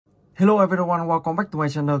Hello everyone, welcome back to my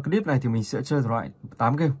channel. Clip này thì mình sẽ chơi thể loại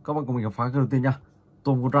 8 game. Các bạn cùng mình khám phá cái đầu tiên nha.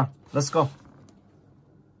 Tom Run. Let's go.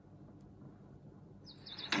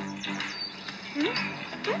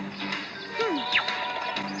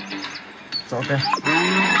 Rồi, ok.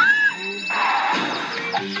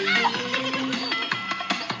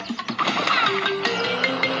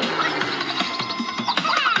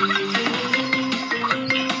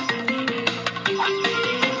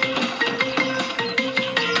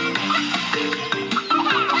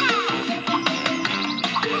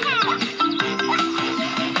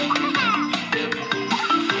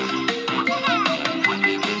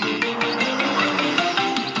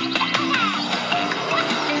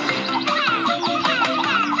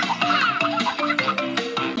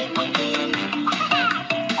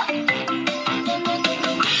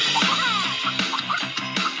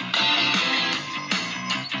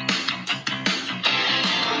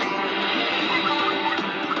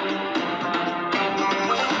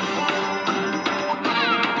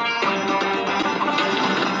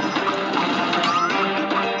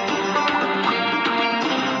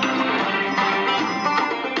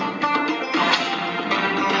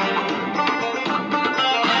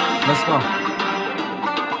 Let's go.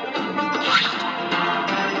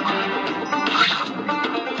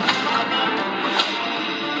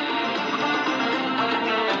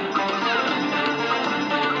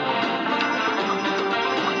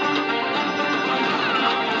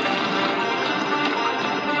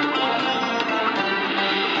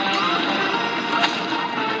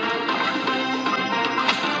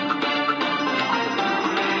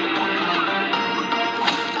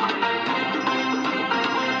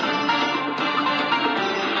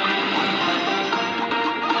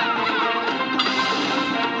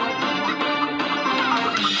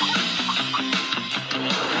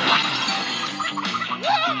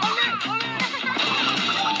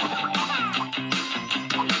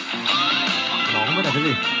 Nó không biết là cái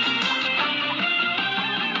gì.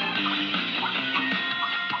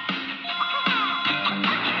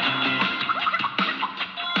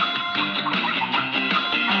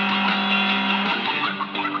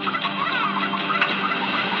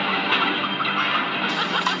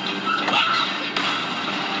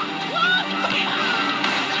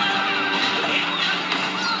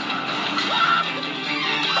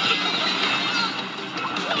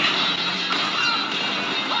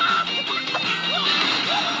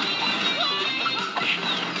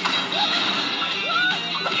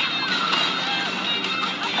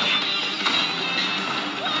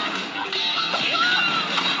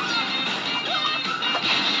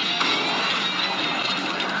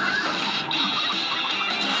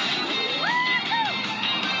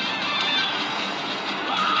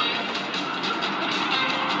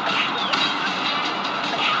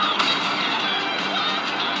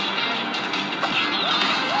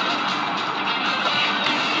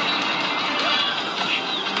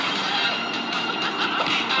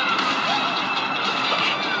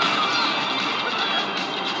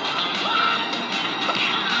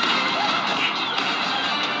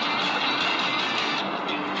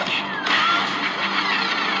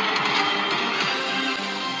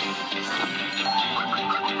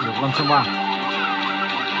 Được 5/3.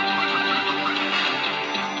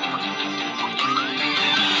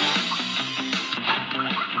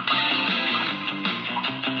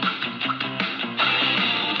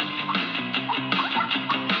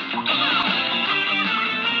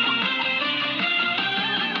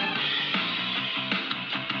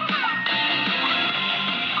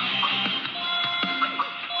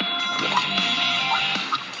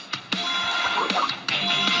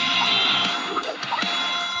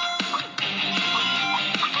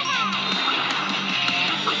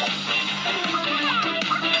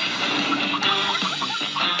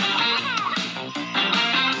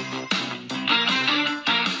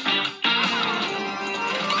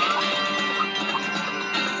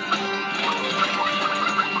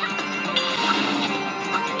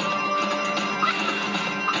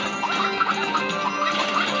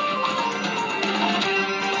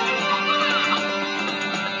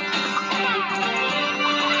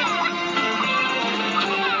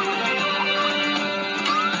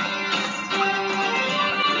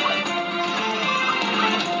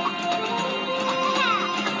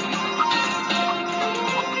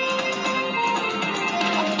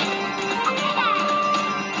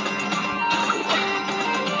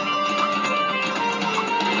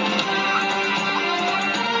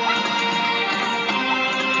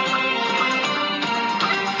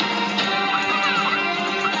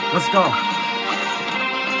 Let's go.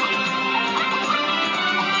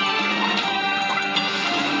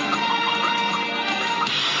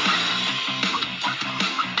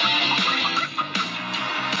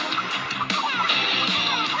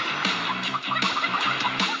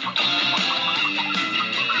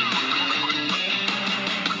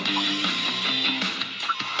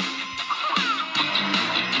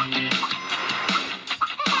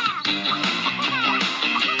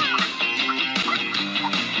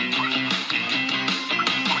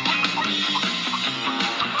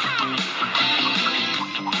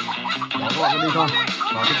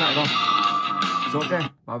 Và cứ chạy thôi. Rồi ok,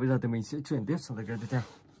 và bây giờ thì mình sẽ chuyển tiếp sang tới game tiếp theo.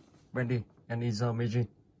 Bendy and his Machine.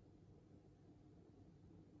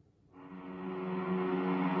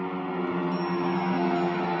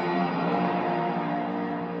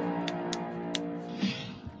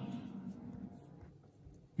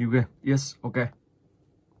 New game, yes, ok.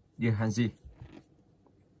 Yeah, Hansi.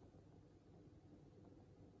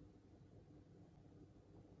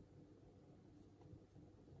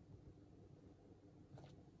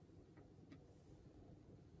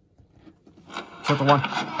 Chapter 1,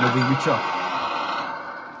 Moving Picture.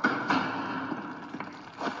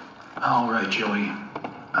 All right, Joey.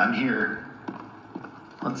 I'm here.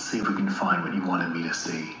 Let's see if we can find what you wanted me to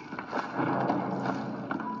see.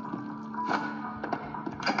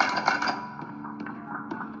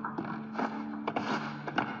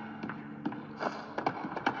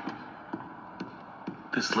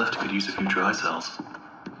 This lift could use a few dry cells.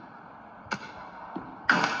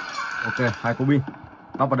 Ok, hai cô pin.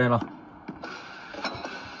 Lắp vào đây nào.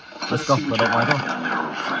 Let's go, khởi động máy thôi.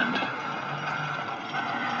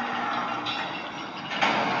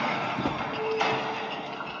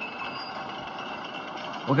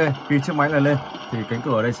 Ok, khi chiếc máy này lên thì cánh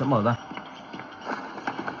cửa ở đây sẽ mở ra.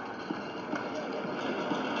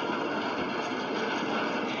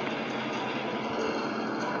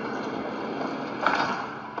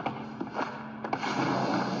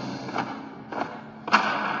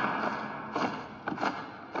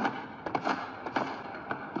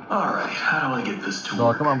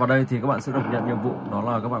 Rồi các bạn vào đây thì các bạn sẽ được nhận nhiệm vụ, đó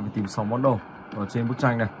là các bạn phải tìm 6 món đồ ở trên bức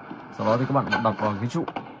tranh này. Sau đó thì các bạn đặt vào cái trụ.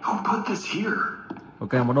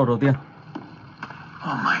 Ok, món đồ đầu tiên.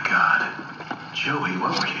 Oh my god. Joey,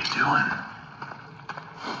 what were you doing?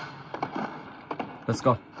 Let's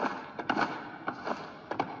go.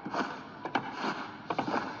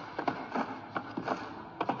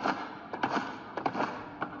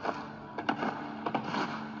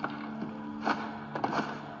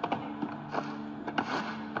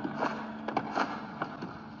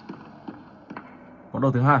 Món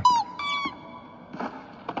đồ thứ hai.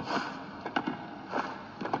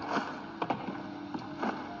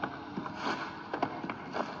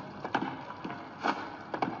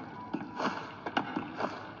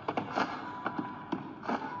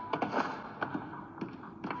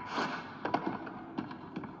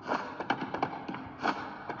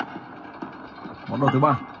 Món đồ thứ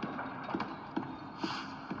ba.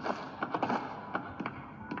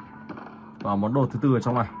 Và món đồ thứ tư ở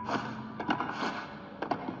trong này.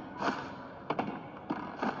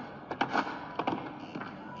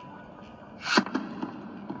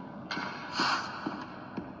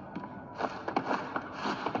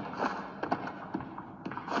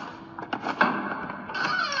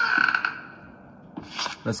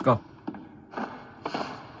 Let's go.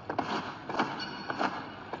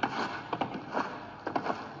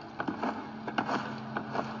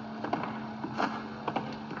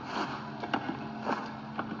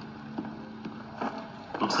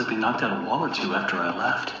 Looks like they knocked out a wall or two after I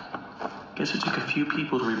left. Guess it took a few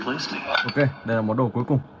people to replace me. Ok, đây là món đồ cuối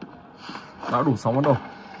cùng. Đã đủ 6 món đồ.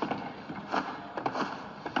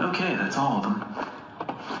 Okay, that's all of them.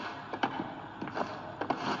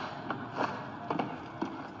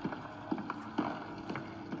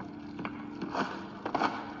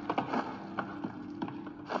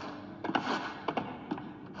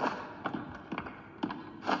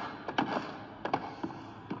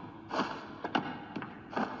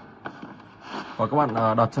 Và các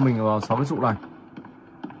bạn đặt cho mình vào 6 cái trụ này.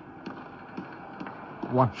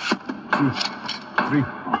 1, 2, 3,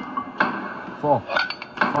 4,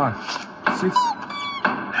 5, 6.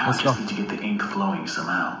 Now I Let's go. just need to get the ink flowing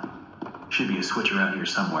somehow. Should be a switch around here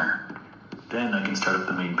somewhere. Then I can start up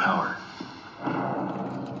the main power.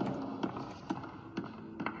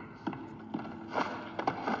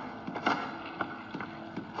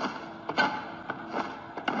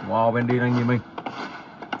 Wow, Bendy đang nhìn mình.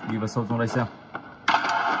 Đi vào sâu trong đây xem.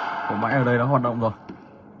 Cỗ máy ở đây đã hoạt động rồi.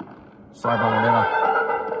 Xoay vòng ở đây nào. Okay.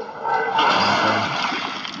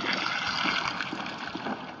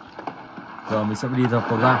 Giờ mình sẽ đi dọc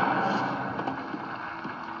cầu ra.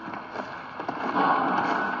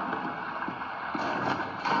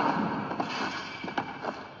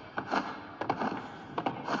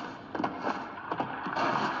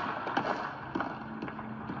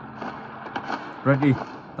 Ready,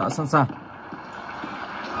 đã sẵn sàng.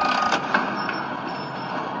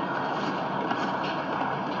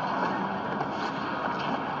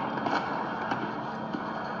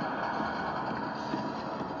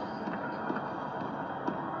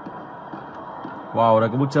 Wow, đây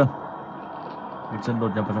có bước chân. Bước chân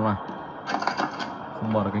đột nhập vào trong này.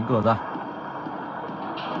 Không mở được cánh cửa ra.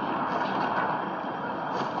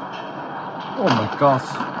 Oh my god.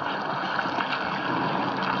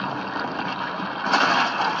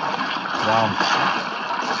 Wow.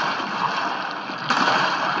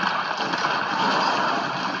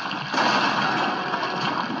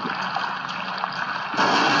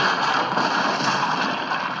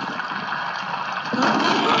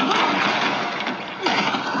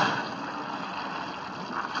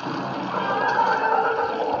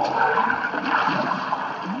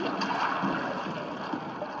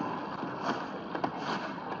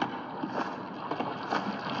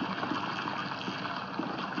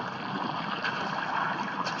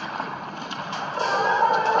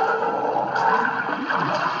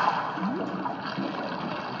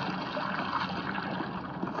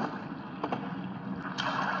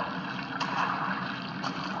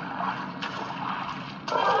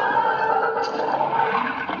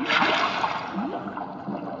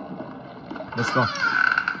 Let's go.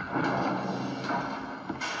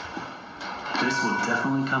 This will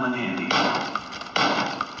definitely come in handy.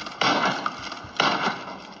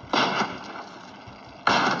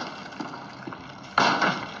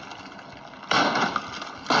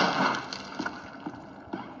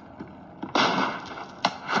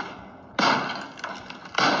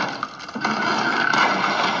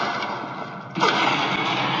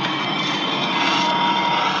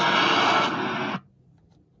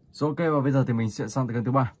 Rồi, ok, và bây giờ thì mình sẽ sang tới kênh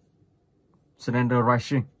thứ 3, Slender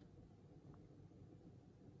Rising.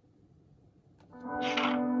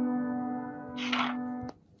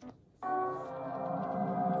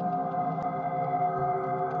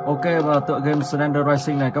 Ok, và tựa game Slender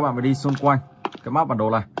Rising này các bạn phải đi xung quanh cái map bản đồ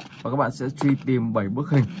này và các bạn sẽ truy tìm 7 bức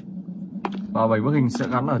hình. Và 7 bức hình sẽ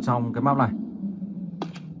gắn ở trong cái map này.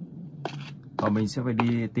 Và mình sẽ phải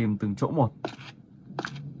đi tìm từng chỗ một.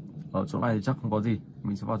 Ở chỗ này thì chắc không có gì.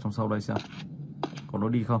 Mình sẽ vào trong sâu đây xem có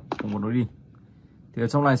lối đi không. Không có lối đi. Thì ở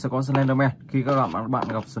trong này sẽ có Slenderman. Khi các bạn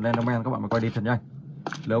gặp Slenderman, các bạn phải quay đi thật nhanh.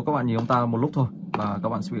 Nếu các bạn nhìn ông ta một lúc thôi là các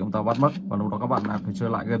bạn sẽ bị ông ta bắt mất. Và lúc đó các bạn lại phải chơi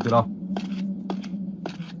lại game từ đầu.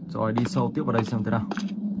 Rồi đi sâu tiếp vào đây xem thế nào.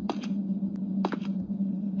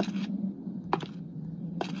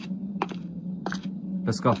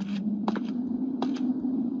 Let's go.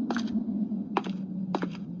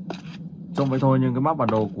 Trông vậy thôi nhưng cái map bản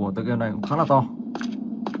đồ của tựa game này cũng khá là to.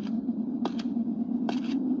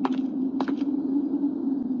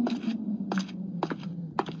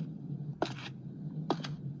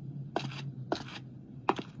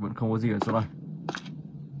 Vẫn không có gì ở chỗ này.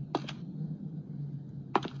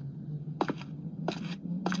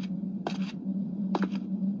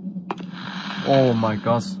 Oh my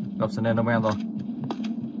god, gặp Slenderman rồi.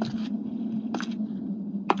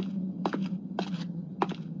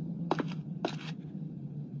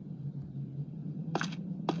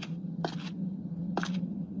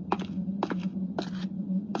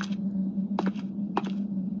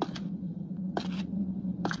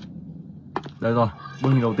 Đây rồi, bức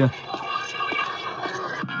hình đầu tiên.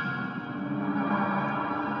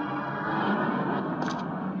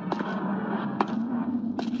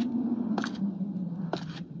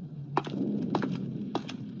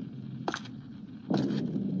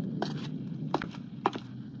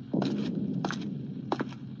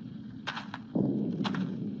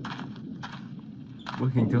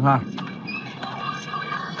 Bức hình thứ hai.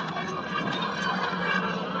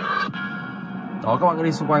 Đó, các bạn cứ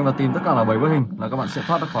đi xung quanh và tìm tất cả là 7 bức hình là các bạn sẽ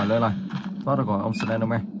thoát ra khỏi nơi này, thoát ra khỏi ông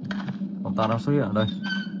Slenderman. Ông ta đang xuất hiện ở đây.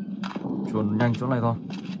 Chuồn nhanh chỗ này thôi.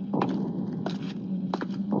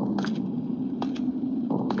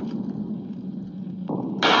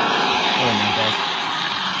 Oh my god.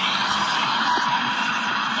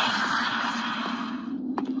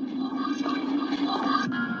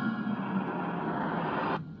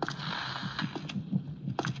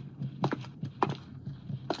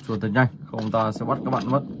 Chuồn thật nhanh, không ông ta sẽ bắt các bạn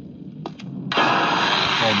mất.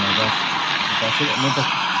 Oh my god. Ông ta xuất hiện liên tục.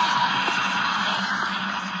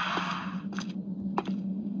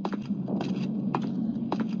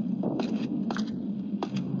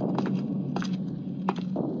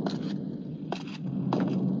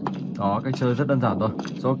 Đó, cách chơi rất đơn giản thôi.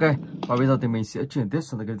 Rồi ok, và bây giờ thì mình sẽ chuyển tiếp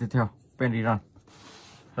sang game tiếp theo, Bendy Run.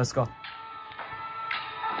 Let's go.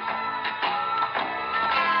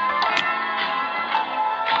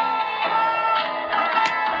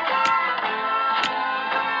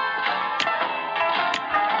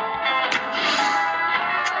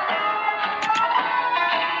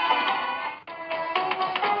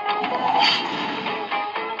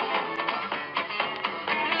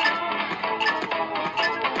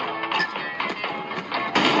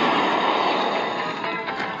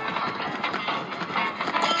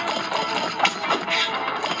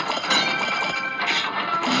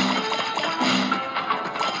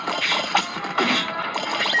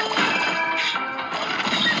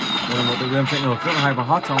 game chạy ngược rất là hay và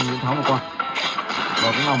hot trong những tháng vừa qua.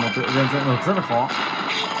 Và cũng là một tựa game chạy ngược rất là khó.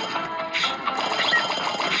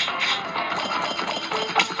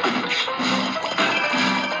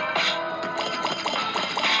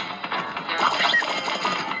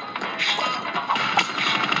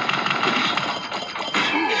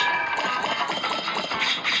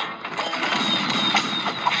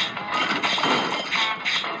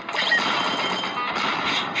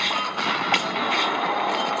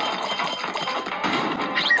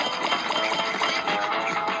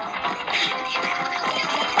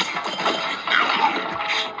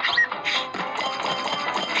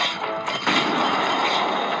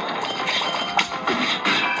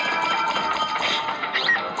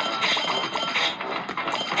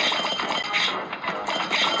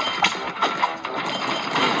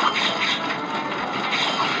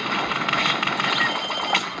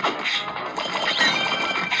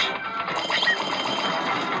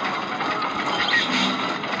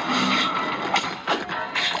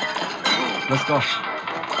 Let's go.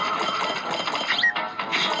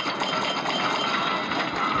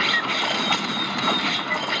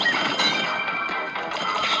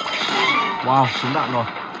 Wow, trúng đạn rồi.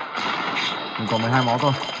 Mình còn 12 máu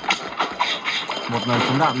thôi. Một lần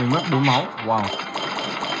trúng đạn mình mất 4 máu. Wow.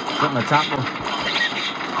 Rất là chát luôn.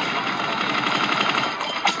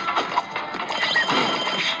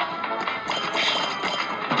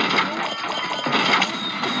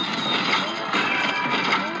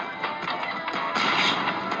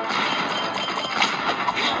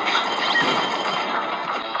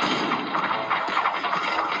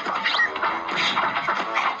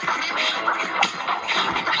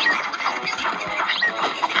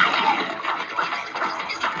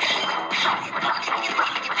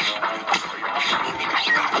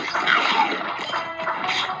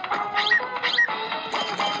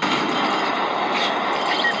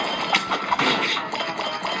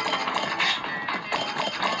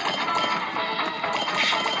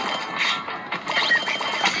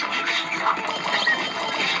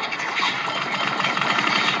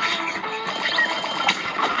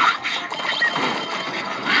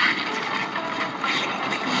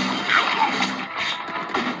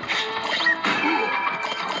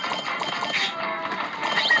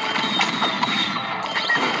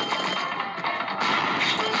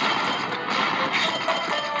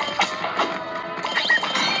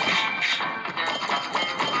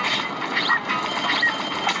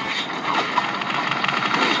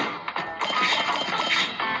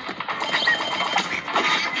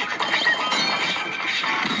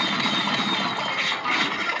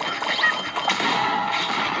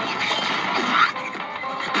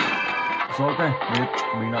 Rồi ok,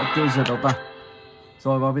 mình đã tiêu diệt đầu ta.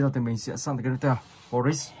 Rồi và bây giờ thì mình sẽ sang tới cái tiếp theo,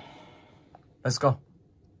 Boris. Let's go.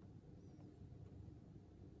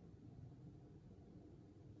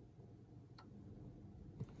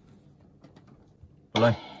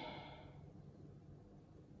 Play.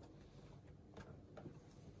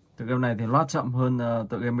 Tựa game này thì loát chậm hơn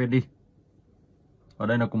tựa game Bendy. Ở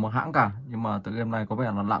đây là cùng một hãng cả, nhưng mà tựa game này có vẻ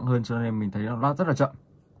là nặng hơn cho nên mình thấy nó loát rất là chậm.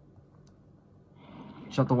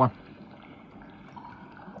 Chapter 1.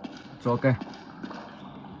 Rồi ok.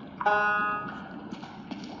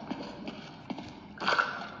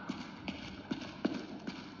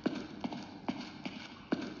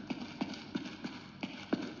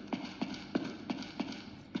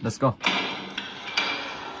 Let's go.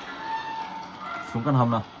 Xuống căn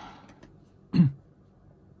hầm nào.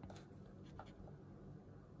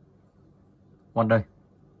 One đây.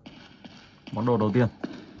 Món đồ đầu tiên.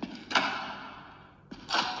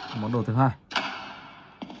 Món đồ thứ hai.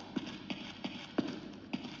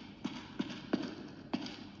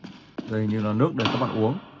 Đây như là nước để các bạn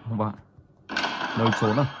uống, không bạn? Nơi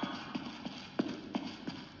trốn à?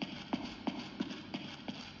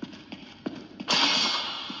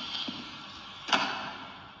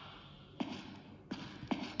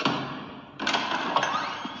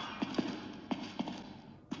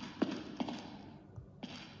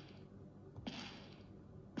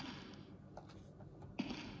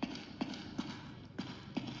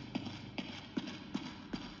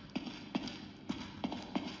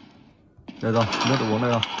 Đây rồi, nước được uống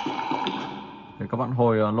đây rồi. Để các bạn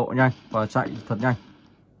hồi lộ nhanh và chạy thật nhanh.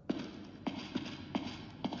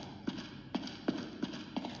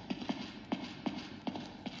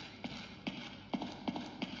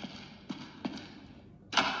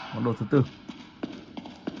 Món đồ thứ tư.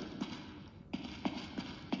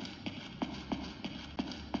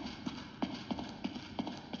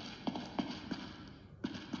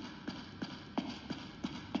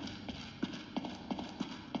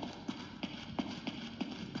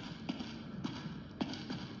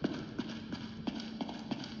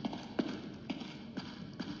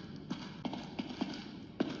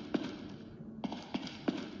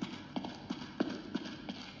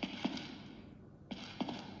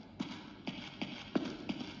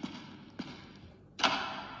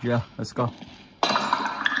 Yeah, let's go.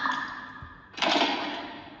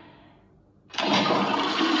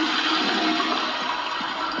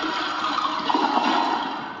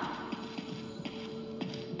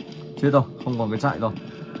 Chết rồi, không còn cái chạy rồi.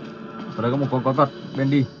 Ở đây có một con quái vật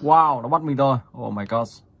Bendy. Wow, nó bắt mình rồi. Oh my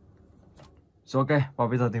god. Rồi ok, và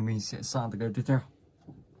bây giờ thì mình sẽ sang tới cái tiếp theo.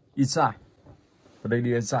 Inside. Ở đây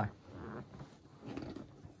đi inside.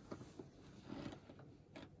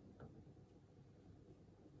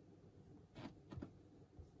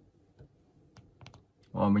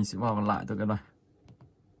 Và mình sẽ vào lại từ cái này.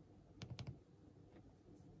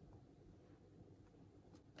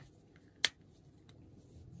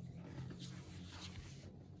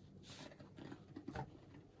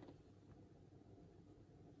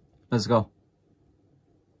 Let's go.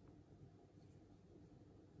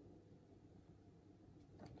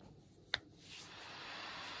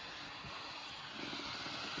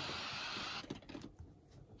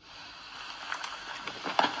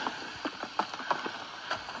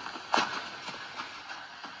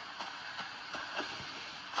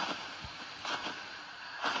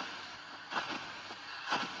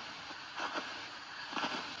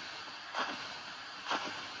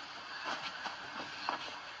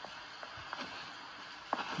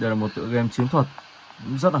 Đây là một tựa game chiến thuật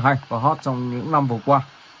rất là hay và hot trong những năm vừa qua.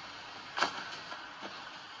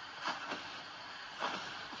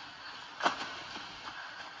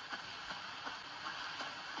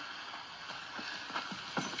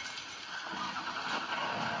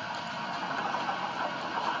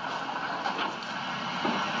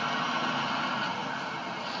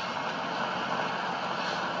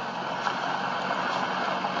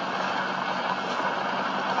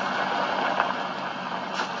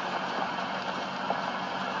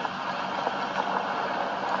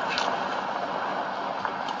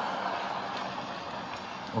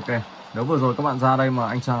 Ok, nếu vừa rồi các bạn ra đây mà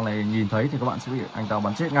anh chàng này nhìn thấy thì các bạn sẽ bị anh ta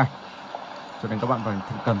bắn chết ngay. Cho nên các bạn phải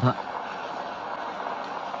cẩn thận.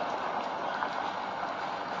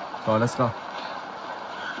 Rồi, let's go.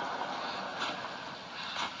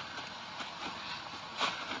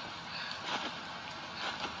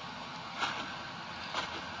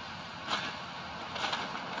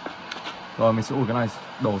 Rồi, mình sẽ ủi cái này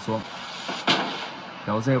đổ xuống.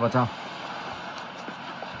 Kéo dê vào trong.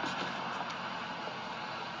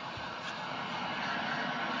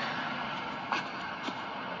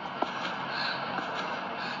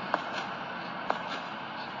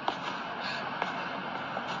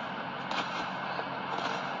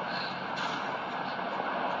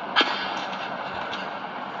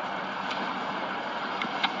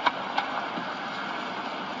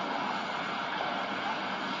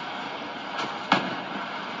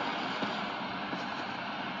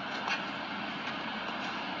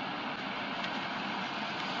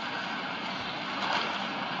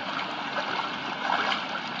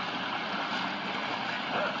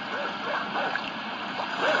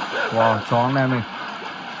 Wow, chó anh em mình.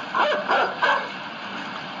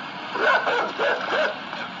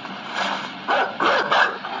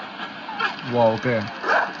 Wow, ok. Thì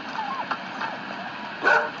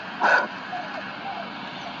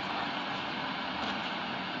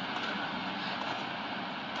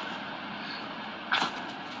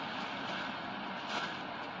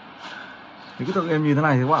cái tựa game như thế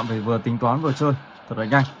này thì các bạn phải vừa tính toán vừa chơi thật là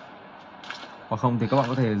nhanh. Hoặc không thì các bạn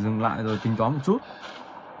có thể dừng lại rồi tính toán một chút.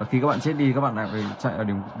 Và khi các bạn chết đi các bạn lại phải chạy ở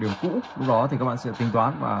điểm cũ. Lúc đó thì các bạn sẽ tính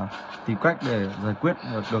toán và tìm cách để giải quyết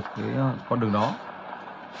được cái con đường đó.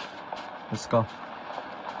 Let's go.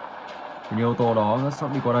 Cái ô tô đó rất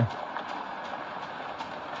sắp đi qua đây.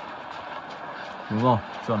 Đúng rồi,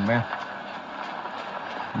 chuẩn men.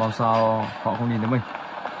 Mong sao họ không nhìn thấy mình.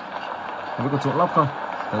 Không biết có chỗ lắp không?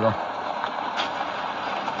 Được rồi.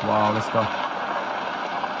 Wow, let's go.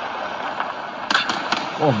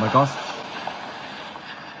 Oh my god.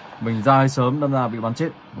 Mình ra hơi sớm đâm ra bị bắn chết.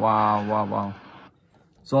 Wow, wow, wow.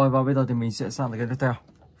 Rồi và bây giờ thì mình sẽ sang tới cái tiếp theo.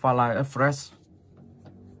 Firelight Express.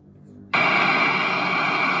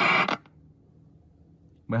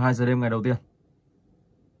 12 giờ đêm ngày đầu tiên.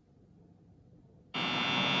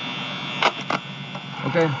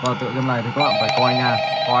 Ok, và tựa game này thì các bạn phải coi nha.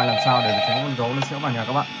 Coi làm sao để tránh con gấu nó sẽ vào nhà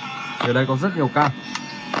các bạn. Thì ở đây có rất nhiều cam.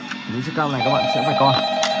 Những chiếc cam này các bạn sẽ phải coi.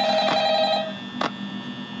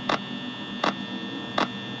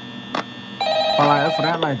 Firelight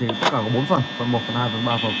Express này thì tất cả có 4 phần. Phần 1, phần 2, phần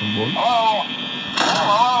 3, phần 4.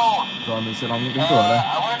 Rồi mình sẽ đóng những cánh cửa đây.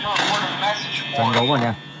 Tránh gấu vào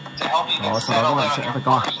nhà. Đó, sau đó các bạn sẽ phải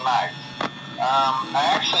coi.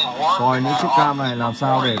 Coi những chiếc cam này làm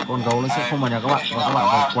sao để con gấu nó sẽ không vào nhà các bạn. Và các bạn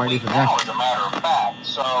phải quay đi thật nhanh.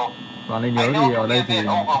 Bạn nên nhớ thì ở đây thì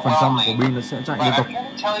phần trăm của pin nó sẽ chạy liên tục.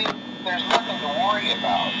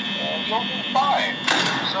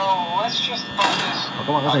 Và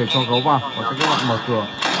các bạn có thể cho gấu vào và các bạn mở cửa,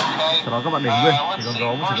 sau đó các bạn để nguyên thì con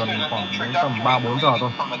gấu chỉ cần khoảng đến tầm 3-4 giờ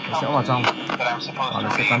thôi nó sẽ vào trong và nó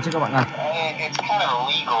sẽ cắn chết các bạn ngay.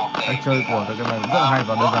 Cách chơi của cái này rất là hay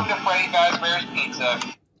và đơn giản.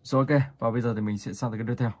 Rồi ok, và bây giờ thì mình sẽ sang tới cái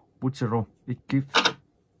tiếp theo, Butcher Room Equip.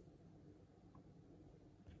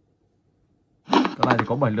 Cái này thì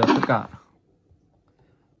có 7 lượt tất cả.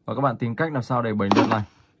 Và các bạn tìm cách làm sao để 7 lượt này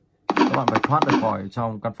các bạn phải thoát được khỏi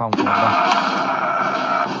trong căn phòng của bạn đây.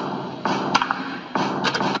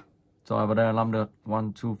 Rồi và đây là 5 lượt, 1,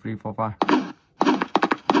 2, 3, 4, 5.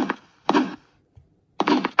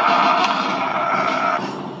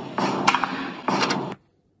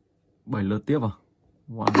 Bảy lượt tiếp à?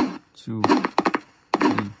 1, 2, 3,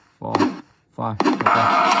 4, 5. Ok.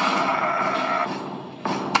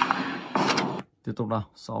 Tiếp tục nào,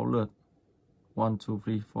 6 lượt. 1,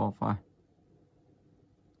 2, 3, 4, 5.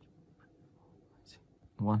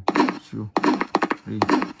 1, 2, 3,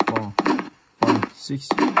 4, 5, 6.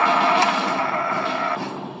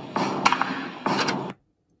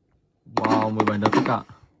 Wow, 17 lượt tất cả.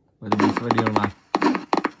 Vậy thì mình sẽ phải đi đường này.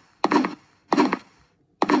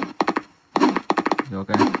 Rồi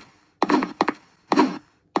ok.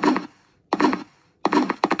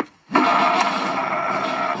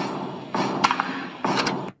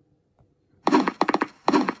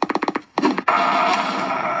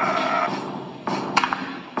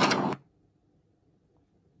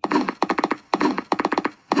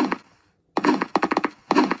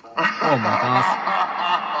 Oh my god.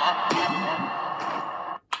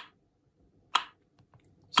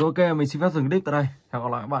 Rồi ok, mình xin phép dừng clip tại đây. Hẹn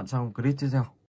gặp lại các bạn trong clip tiếp theo.